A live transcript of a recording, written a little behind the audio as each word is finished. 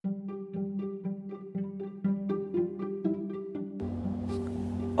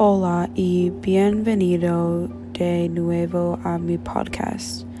Hola y bienvenido de nuevo a mi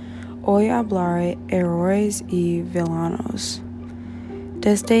podcast. Hoy hablaré errores y villanos.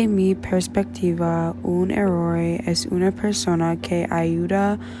 Desde mi perspectiva, un error es una persona que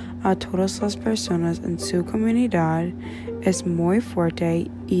ayuda a todas las personas en su comunidad, es muy fuerte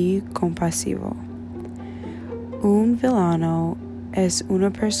y compasivo. Un villano es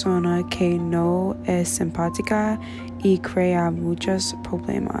una persona que no es simpática y crea muchos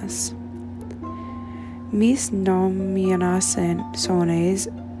problemas. Mis nominaciones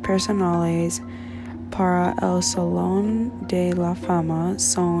personales para el Salón de la Fama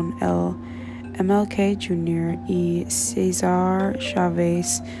son el MLK Jr. y César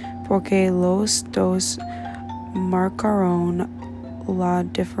Chávez porque los dos marcaron la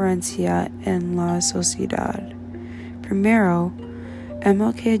diferencia en la sociedad. Primero,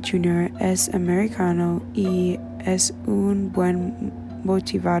 MLK Jr. es americano y es un buen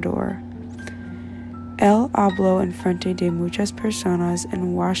motivador. Él habló en frente de muchas personas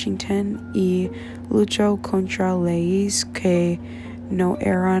en Washington y luchó contra leyes que no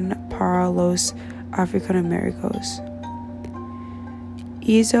eran para los afroamericanos.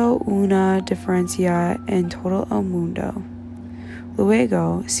 Hizo una diferencia en todo el mundo.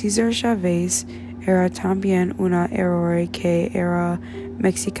 Luego, César Chávez era también un héroe que era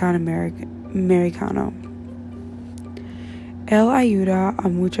mexicano-americano. Él ayuda a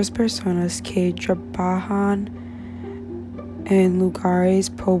muchas personas que trabajan en lugares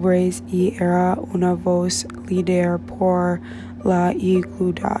pobres y era una voz líder por la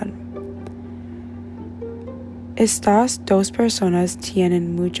igualdad. Estas dos personas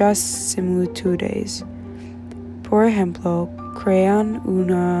tienen muchas similitudes. Por ejemplo, crean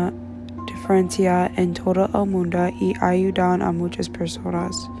una diferencia en todo el mundo y ayudan a muchas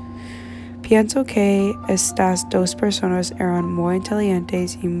personas. Pienso que estas dos personas eran muy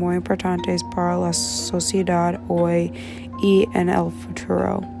inteligentes y muy importantes para la sociedad hoy y en el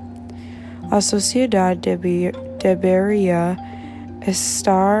futuro. La sociedad debería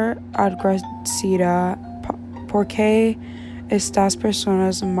estar agradecida porque estas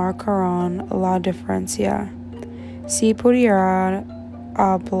personas marcaron la diferencia. Si pudiera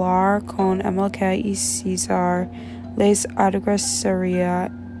hablar con MLK y César, les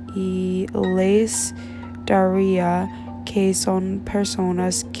agradecería y les daría que son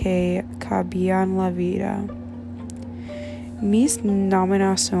personas que cambian la vida. Mis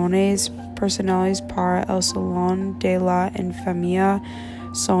nominaciones personales para el Salón de la Infamia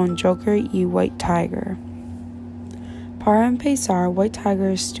son Joker y White Tiger. Para empezar, White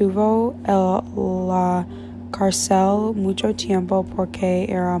Tiger estuvo en la cárcel mucho tiempo porque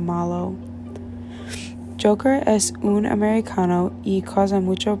era malo. Joker es un americano y causa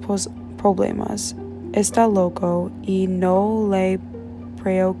muchos problemas. Está loco y no le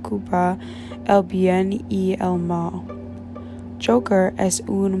preocupa el bien y el mal. Joker es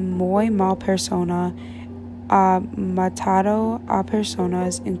una muy mala persona. Ha matado a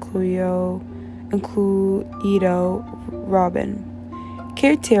personas, incluido Robin.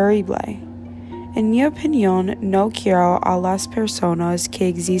 ¡Qué terrible! En mi opinión, no quiero a las personas que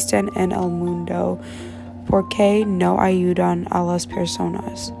existen en el mundo porque no ayudan a las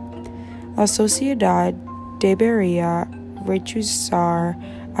personas. La sociedad debería rechazar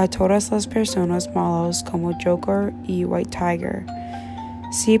a todas las personas malas como Joker y White Tiger.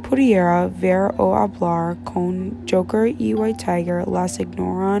 Si pudiera ver o hablar con Joker y White Tiger, las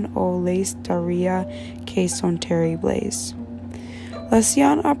ignoran o les diría que son terribles.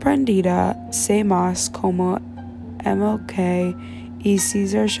 Lección aprendida: sé más como MLK y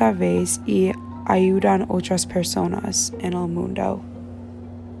César Chávez y ayudan a otras personas en el mundo.